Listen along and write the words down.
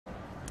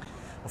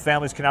Well,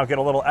 families can now get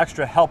a little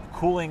extra help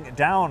cooling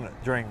down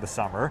during the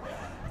summer.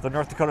 The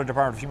North Dakota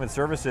Department of Human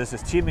Services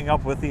is teaming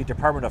up with the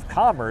Department of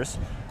Commerce,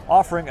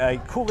 offering a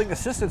cooling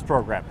assistance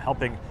program,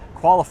 helping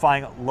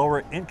qualifying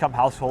lower income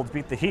households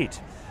beat the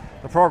heat.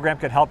 The program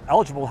can help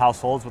eligible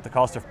households with the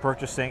cost of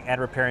purchasing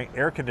and repairing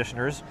air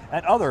conditioners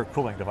and other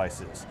cooling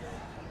devices.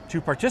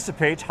 To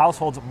participate,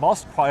 households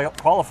must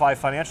qualify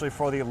financially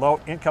for the Low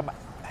Income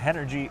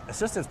Energy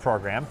Assistance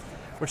Program,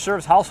 which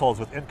serves households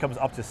with incomes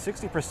up to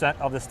 60%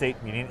 of the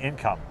state median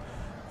income.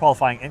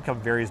 Qualifying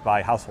income varies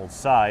by household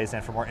size,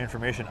 and for more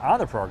information on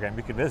the program,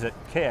 you can visit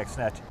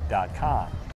kxnet.com.